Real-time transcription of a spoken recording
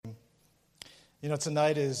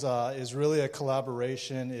Tonight is really a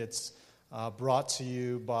collaboration. It's brought to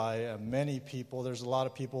you by many people. There's a lot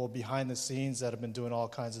of people behind the scenes that have been doing all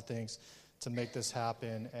kinds of things to make this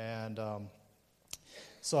happen. And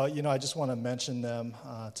so I just want to mention them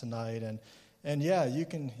tonight. And yeah, you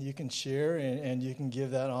can share and you can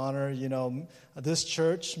give that honor. This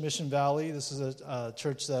church, Mission Valley, this is a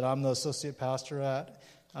church that I'm the associate pastor at.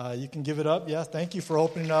 You can give it up. Yeah, thank you for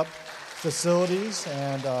opening up facilities.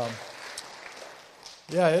 And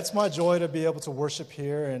yeah, it's my joy to be able to worship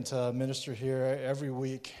here and to minister here every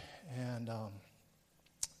week. And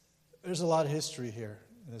there's a lot of history here.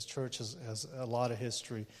 This church has a lot of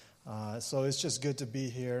history. So it's just good to be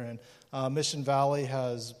here. And Mission Valley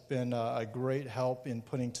has been a great help in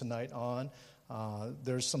putting tonight on.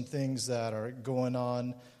 There's some things that are going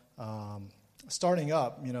on starting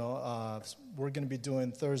up. We're going to be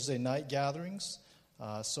doing Thursday night gatherings.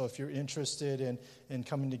 So if you're interested in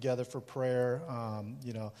coming together for prayer,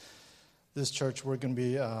 this church, we're going to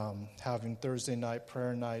be having Thursday night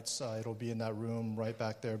prayer nights. It'll be in that room right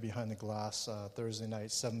back there behind the glass, Thursday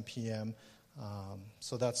night, 7 p.m.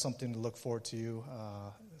 So that's something to look forward to,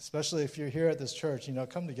 especially if you're here at this church.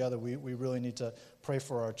 Come together. We really need to pray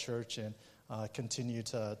for our church and continue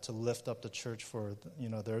to lift up the church for,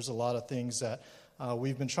 there's a lot of things that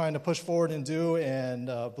we've been trying to push forward and do, and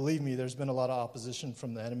believe me, there's been a lot of opposition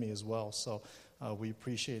from the enemy as well, so we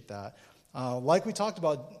appreciate that. Like we talked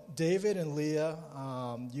about, David and Leah,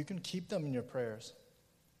 you can keep them in your prayers.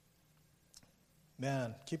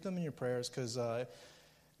 Man, keep them in your prayers, because,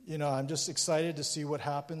 I'm just excited to see what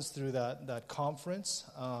happens through that conference.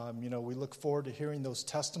 We look forward to hearing those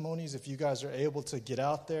testimonies. If you guys are able to get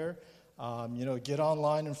out there, get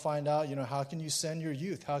online and find out, how can you send your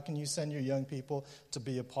youth? How can you send your young people to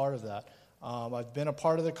be a part of that? I've been a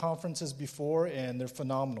part of the conferences before, and they're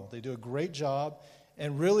phenomenal. They do a great job.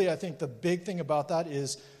 And really, I think the big thing about that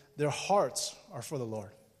is their hearts are for the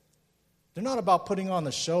Lord. They're not about putting on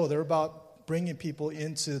the show. They're about bringing people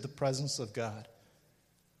into the presence of God.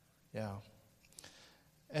 Yeah.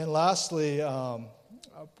 And lastly,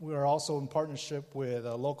 we are also in partnership with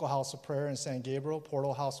a local house of prayer in San Gabriel,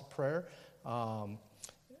 Portal House of Prayer.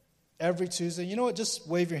 Every Tuesday, just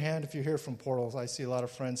wave your hand if you're here from Portal. I see a lot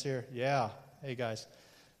of friends here. Yeah, hey guys.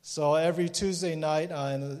 So every Tuesday night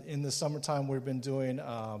in the summertime, we've been doing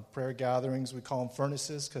prayer gatherings. We call them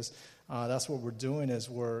furnaces, because that's what we're doing, is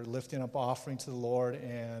we're lifting up offering to the Lord.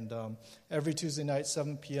 And every Tuesday night,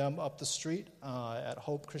 7 p.m. up the street at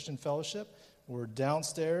Hope Christian Fellowship. We're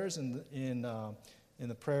downstairs in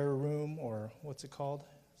the prayer room, or what's it called?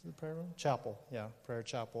 Is it the prayer room? Chapel, yeah, prayer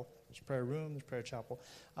chapel. There's prayer room, there's prayer chapel.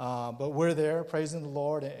 But we're there praising the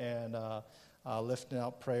Lord and lifting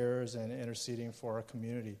out prayers and interceding for our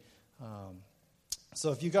community.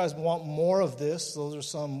 So if you guys want more of this, those are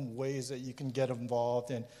some ways that you can get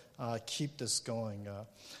involved and keep this going.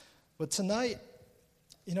 But tonight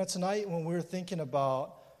when we were thinking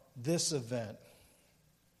about this event,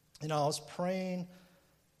 I was praying,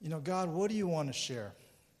 God, what do you want to share?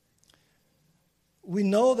 We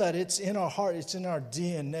know that it's in our heart, it's in our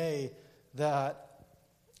DNA, that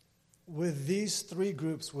with these three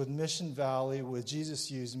groups, with Mission Valley, with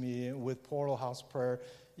Jesus Use Me, with Portal House Prayer,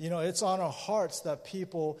 it's on our hearts that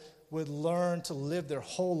people would learn to live their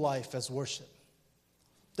whole life as worship.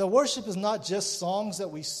 That worship is not just songs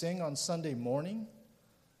that we sing on Sunday morning,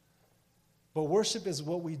 but worship is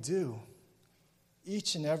what we do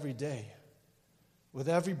each and every day. With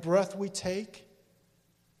every breath we take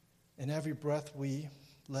and every breath we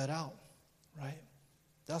let out, right?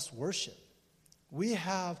 That's worship. We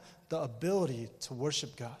have the ability to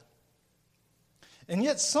worship God. And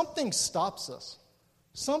yet something stops us.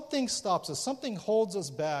 Something stops us. Something holds us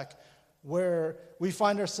back, where we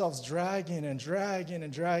find ourselves dragging, and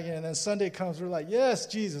then Sunday comes, we're like, yes,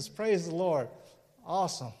 Jesus, praise the Lord.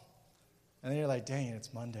 Awesome. And then you're like, dang,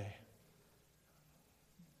 it's Monday.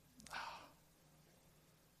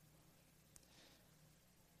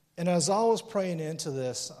 And as I was praying into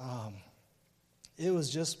this, it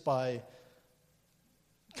was just by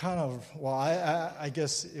kind of, I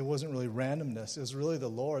guess it wasn't really randomness. It was really the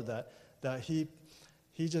Lord that He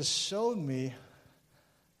just showed me.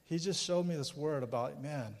 He just showed me this word about,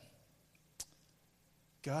 man,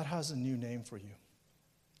 God has a new name for you.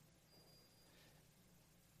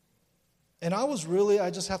 And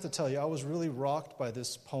I just have to tell you, I was really rocked by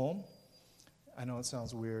this poem. I know it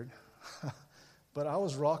sounds weird. But I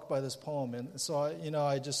was rocked by this poem, and so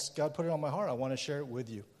God put it on my heart. I want to share it with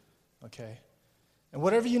you, okay? And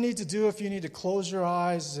whatever you need to do, if you need to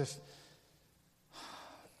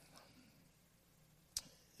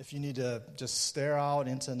if you need to just stare out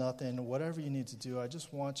into nothing, whatever you need to do, I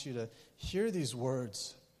just want you to hear these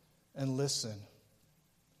words and listen.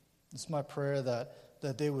 It's my prayer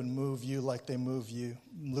that they would move you like they move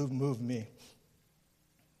me.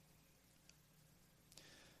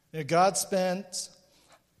 God spent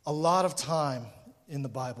a lot of time in the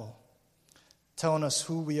Bible telling us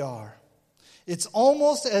who we are. It's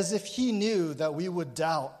almost as if he knew that we would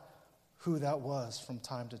doubt who that was from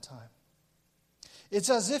time to time. It's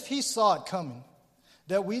as if he saw it coming,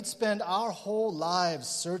 that we'd spend our whole lives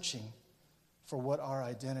searching for what our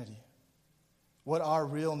identity, what our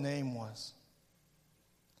real name was.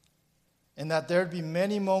 And that there'd be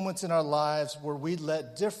many moments in our lives where we'd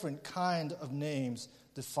let different kind of names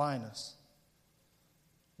define us.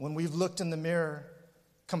 When we've looked in the mirror,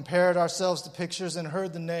 compared ourselves to pictures, and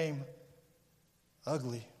heard the name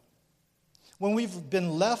ugly. When we've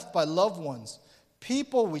been left by loved ones,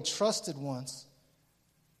 people we trusted once,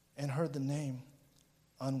 and heard the name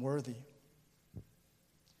unworthy.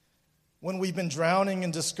 When we've been drowning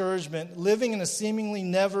in discouragement, living in a seemingly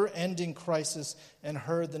never-ending crisis, and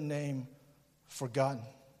heard the name forgotten.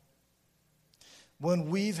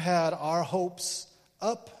 When we've had our hopes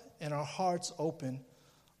up and our hearts open,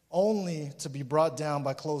 only to be brought down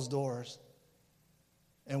by closed doors,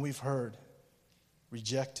 and we've heard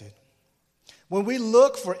rejected. When we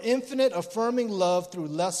look for infinite affirming love through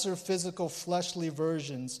lesser physical fleshly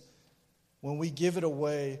versions, when we give it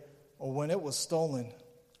away or when it was stolen,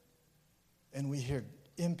 and we hear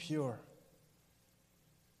impure,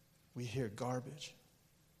 we hear garbage.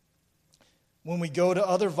 When we go to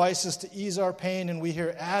other vices to ease our pain and we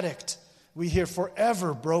hear addict, we hear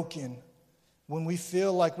forever broken. When we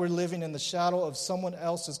feel like we're living in the shadow of someone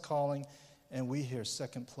else's calling, and we hear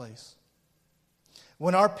second place.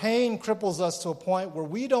 When our pain cripples us to a point where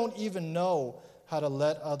we don't even know how to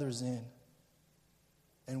let others in,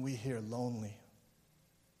 and we hear lonely.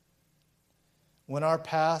 When our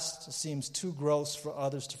past seems too gross for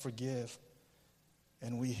others to forgive,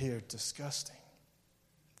 and we hear disgusting.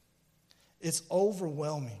 It's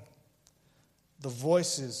overwhelming, the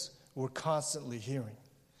voices we're constantly hearing.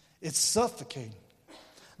 It's suffocating,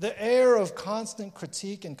 the air of constant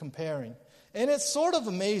critique and comparing. And it's sort of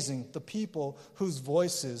amazing, the people whose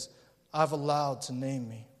voices I've allowed to name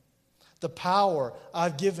me, the power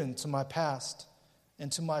I've given to my past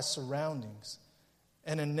and to my surroundings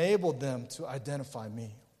and enabled them to identify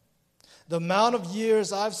me. The amount of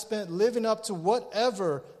years I've spent living up to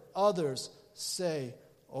whatever others say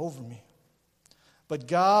over me. But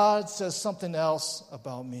God says something else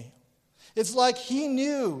about me. It's like he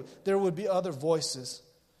knew there would be other voices,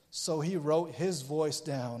 so he wrote his voice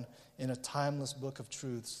down in a timeless book of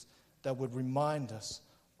truths that would remind us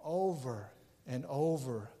over and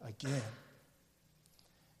over again.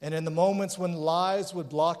 And in the moments when lies would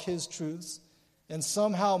block his truths and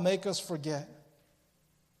somehow make us forget,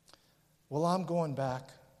 well, I'm going back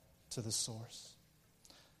to the source.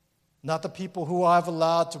 Not the people who I've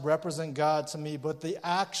allowed to represent God to me, but the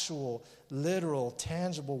actual, literal,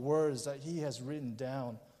 tangible words that he has written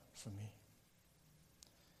down for me.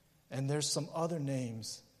 And there's some other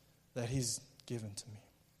names that he's given to me.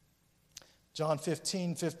 John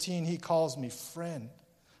 15:15, he calls me friend.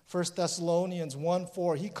 1 Thessalonians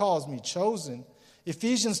 1:4, he calls me chosen.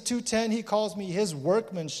 Ephesians 2:10, he calls me his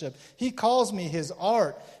workmanship. He calls me his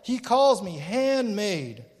art. He calls me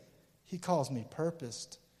handmade. He calls me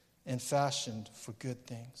purposed and fashioned for good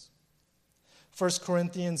things. 1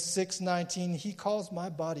 Corinthians 6:19, he calls my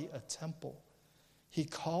body a temple. He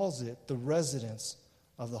calls it the residence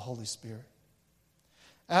of the Holy Spirit.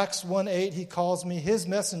 Acts 1:8, he calls me his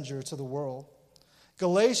messenger to the world.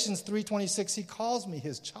 Galatians 3:26, he calls me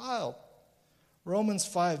his child. Romans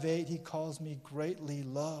 5:8, he calls me greatly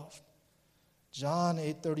loved. John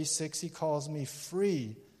 8:36, he calls me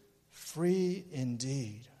free, free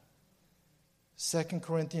indeed. 2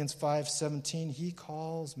 Corinthians 5:17, he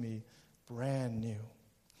calls me brand new.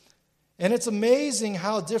 And it's amazing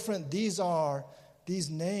how different these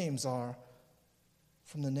names are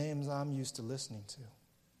from the names I'm used to listening to.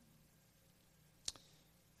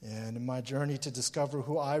 And in my journey to discover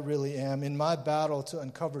who I really am, in my battle to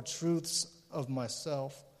uncover truths of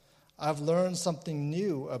myself, I've learned something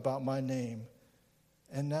new about my name.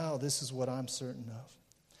 And now this is what I'm certain of.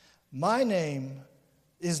 My name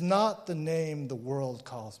is not the name the world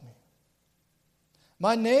calls me.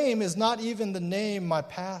 My name is not even the name my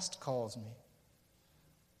past calls me.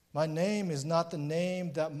 My name is not the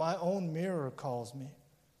name that my own mirror calls me.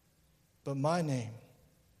 But my name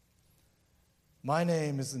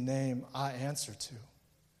is the name I answer to.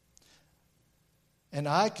 And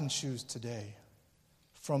I can choose today,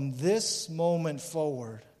 from this moment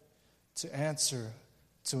forward, to answer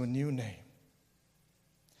to a new name.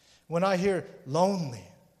 When I hear lonely,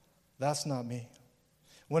 that's not me.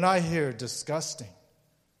 When I hear disgusting,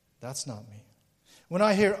 that's not me. When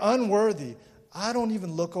I hear unworthy, I don't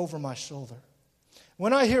even look over my shoulder.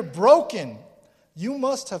 When I hear broken, you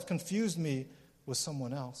must have confused me with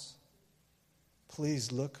someone else.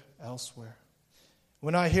 Please look elsewhere.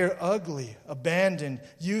 When I hear ugly, abandoned,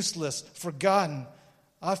 useless, forgotten,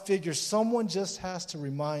 I figure someone just has to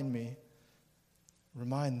remind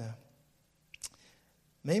them.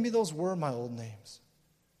 Maybe those were my old names,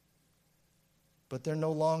 but they're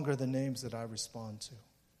no longer the names that I respond to.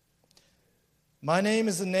 My name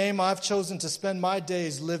is the name I've chosen to spend my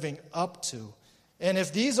days living up to. And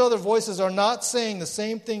if these other voices are not saying the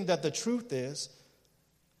same thing that the truth is,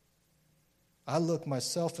 I look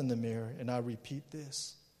myself in the mirror and I repeat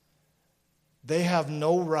this. They have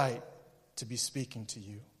no right to be speaking to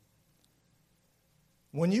you.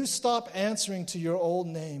 When you stop answering to your old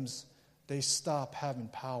names, they stop having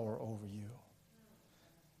power over you.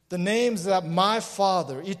 The names that my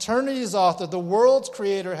Father, eternity's author, the world's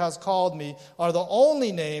creator has called me are the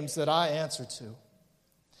only names that I answer to.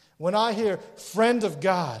 When I hear friend of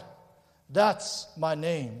God, that's my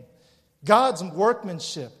name. God's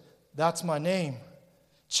workmanship, that's my name.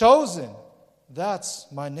 Chosen, that's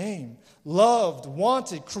my name. Loved,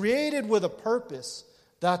 wanted, created with a purpose,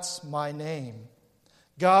 that's my name.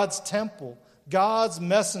 God's temple, God's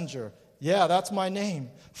messenger, yeah, that's my name.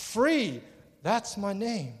 Free, that's my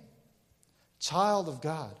name. Child of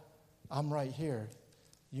God, I'm right here.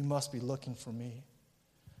 You must be looking for me.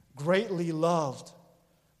 Greatly loved,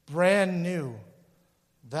 brand new,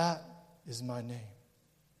 that is my name.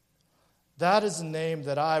 That is the name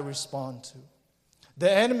that I respond to.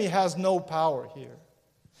 The enemy has no power here.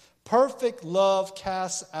 Perfect love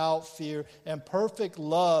casts out fear, and perfect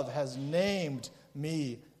love has named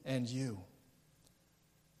me and you.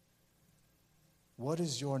 What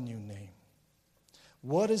is your new name?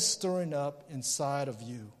 What is stirring up inside of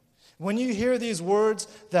you? When you hear these words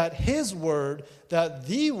that His word, that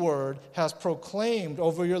the word has proclaimed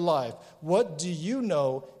over your life, what do you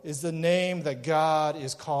know is the name that God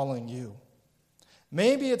is calling you?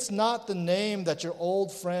 Maybe it's not the name that your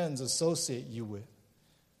old friends associate you with.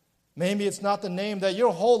 Maybe it's not the name that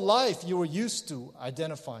your whole life you were used to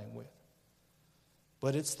identifying with.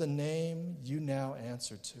 But it's the name you now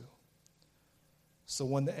answer to. So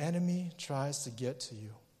when the enemy tries to get to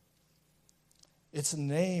you, it's a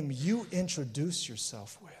name you introduce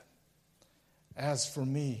yourself with. As for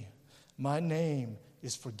me, my name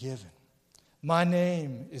is forgiven. My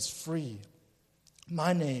name is free.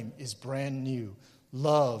 My name is brand new,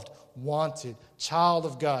 loved, wanted, child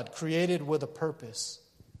of God, created with a purpose.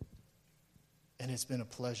 And it's been a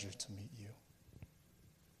pleasure to meet you.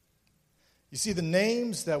 You see, the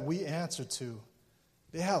names that we answer to,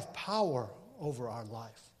 they have power over our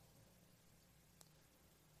life.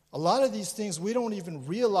 A lot of these things we don't even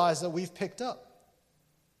realize that we've picked up.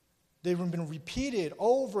 They've been repeated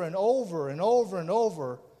over and over and over and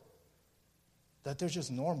over, that they're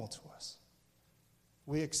just normal to us.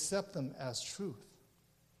 We accept them as truth.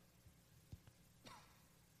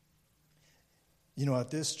 You know,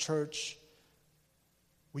 at this church,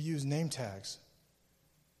 we use name tags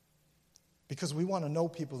because we want to know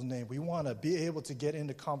people's name. We want to be able to get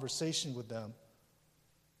into conversation with them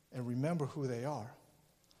and remember who they are.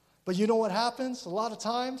 But you know what happens a lot of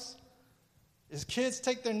times? Is kids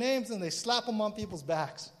take their names and they slap them on people's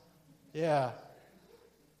backs. Yeah.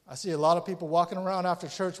 I see a lot of people walking around after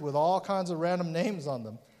church with all kinds of random names on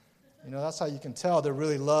them. You know, that's how you can tell they're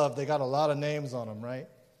really loved. They got a lot of names on them, right?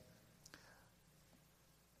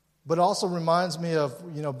 But it also reminds me of,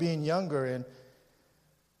 you know, being younger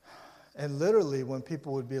and literally when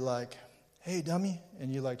people would be like, hey, dummy,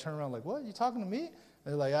 and you like turn around like, what, you talking to me?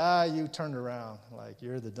 And they're like, you turned around, like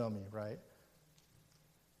you're the dummy, right?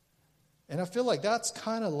 And I feel like that's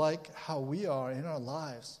kind of like how we are in our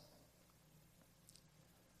lives.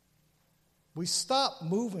 We stop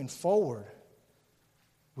moving forward.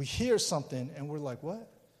 We hear something and we're like,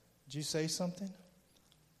 what? Did you say something?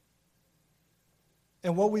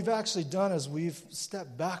 And what we've actually done is we've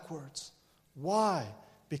stepped backwards. Why?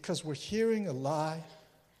 Because we're hearing a lie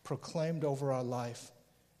proclaimed over our life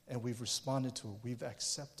and we've responded to it. We've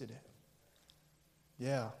accepted it.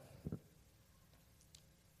 Yeah.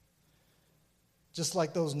 Just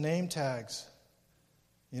like those name tags,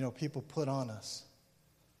 you know, people put on us.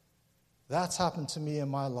 That's happened to me in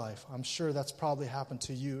my life. I'm sure that's probably happened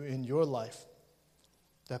to you in your life,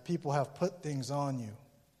 that people have put things on you.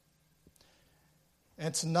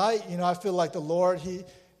 And tonight, you know, I feel like the Lord, He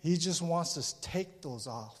just wants to take those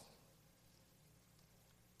off.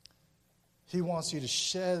 He wants you to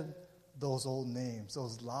shed those old names,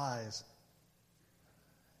 those lies.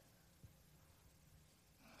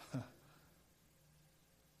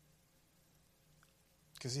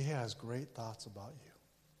 Because He has great thoughts about you.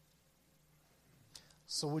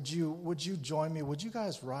 So would you join me? Would you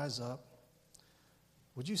guys rise up?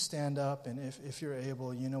 Would you stand up? And if you're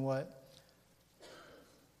able, you know what?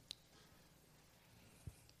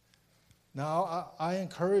 Now, I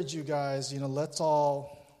encourage you guys, let's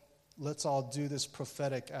all do this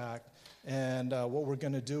prophetic act. And what we're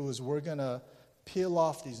going to do is we're going to peel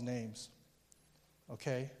off these names.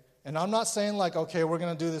 Okay? And I'm not saying like, okay, we're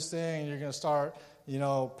going to do this thing and you're going to start,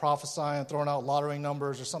 prophesying, throwing out lottery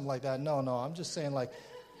numbers or something like that. No. I'm just saying like,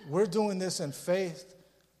 we're doing this in faith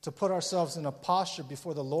to put ourselves in a posture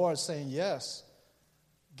before the Lord saying, yes,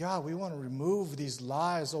 God, we want to remove these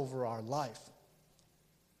lies over our life.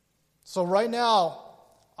 So right now,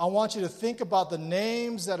 I want you to think about the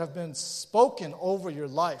names that have been spoken over your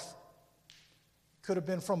life. Could have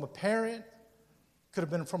been from a parent, could have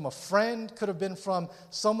been from a friend, could have been from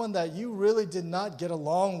someone that you really did not get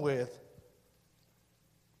along with.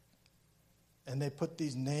 And they put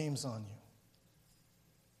these names on you.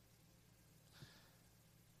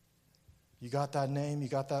 You got that name, you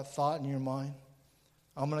got that thought in your mind.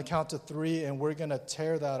 I'm going to count to 3 and we're going to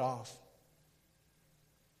tear that off.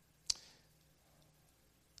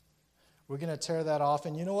 We're going to tear that off.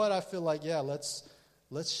 And you know what? I feel like,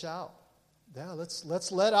 let's shout. Yeah,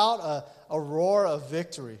 let's let out a roar of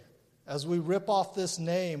victory. As we rip off this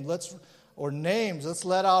name, let's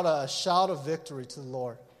let out a shout of victory to the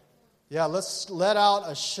Lord. Yeah, let's let out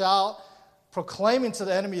a shout proclaiming to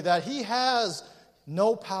the enemy that he has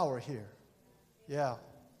no power here. Yeah.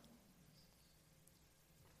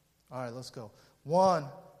 All right, let's go. 1,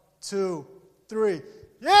 2, 3.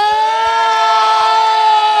 Yeah!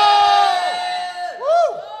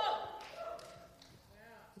 Woo!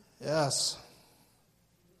 Yes.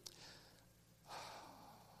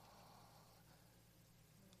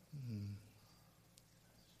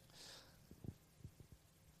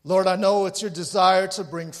 Lord, I know it's your desire to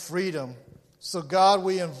bring freedom. So God,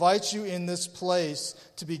 we invite you in this place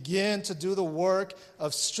to begin to do the work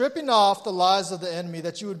of stripping off the lies of the enemy,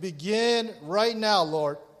 that you would begin right now,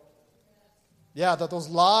 Lord. Yeah, that those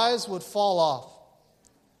lies would fall off.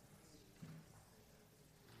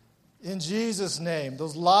 In Jesus' name,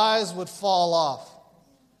 those lies would fall off.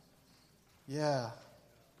 Yeah.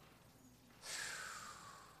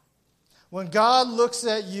 When God looks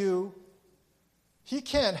at you, He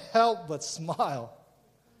can't help but smile.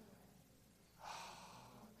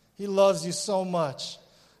 He loves you so much.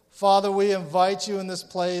 Father, we invite you in this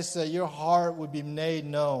place that your heart would be made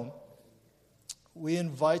known. We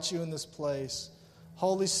invite you in this place.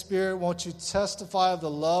 Holy Spirit, won't you testify of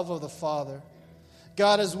the love of the Father?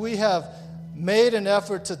 God, as we have made an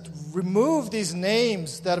effort to remove these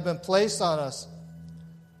names that have been placed on us.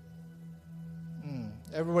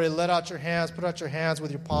 Everybody let out your hands. Put out your hands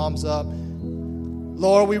with your palms up.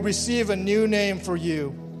 Lord, we receive a new name for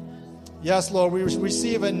you. Yes, Lord, we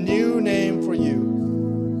receive a new name for you.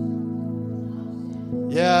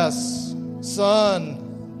 Yes,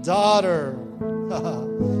 son, daughter,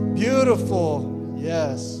 beautiful,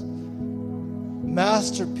 yes,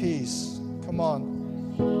 masterpiece. Come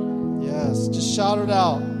on. Yes, just shout it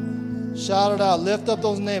out. Shout it out. Lift up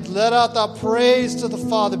those names. Let out that praise to the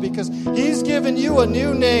Father because He's given you a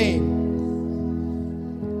new name.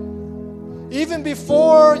 Even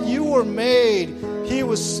before you were made, He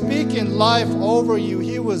was speaking life over you.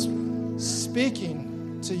 He was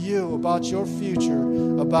speaking to you about your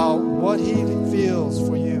future, about what He feels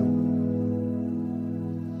for you.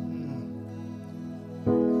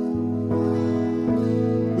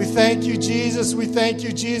 We thank you, Jesus. We thank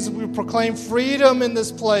you, Jesus. We proclaim freedom in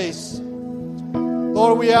this place.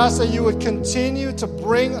 Lord, we ask that you would continue to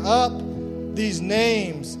bring up these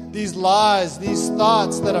names, these lies, these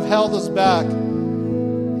thoughts that have held us back.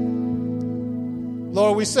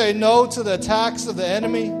 Lord, we say no to the attacks of the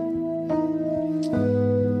enemy.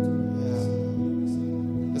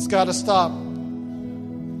 It's got to stop.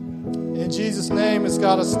 In Jesus' name, it's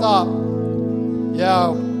got to stop. Yeah,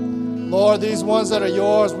 Lord, these ones that are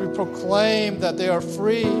yours, we proclaim that they are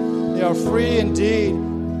free. They are free indeed.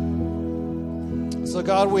 So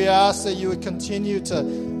God, we ask that you would continue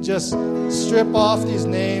to just strip off these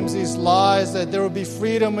names, these lies, that there would be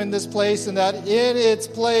freedom in this place, and that in its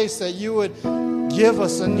place that you would give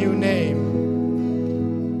us a new name.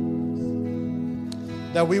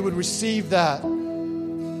 That we would receive that.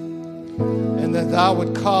 And that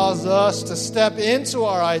would cause us to step into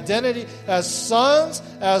our identity as sons,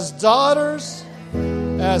 as daughters,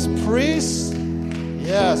 as priests.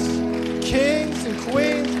 Yes. kings and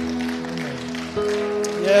queens.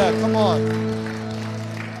 Yeah, come on.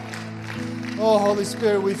 Oh, Holy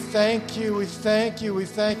Spirit, we thank you, we thank you, we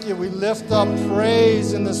thank you. We lift up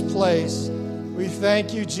praise in this place. We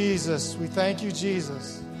thank you, Jesus. We thank you,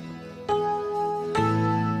 Jesus.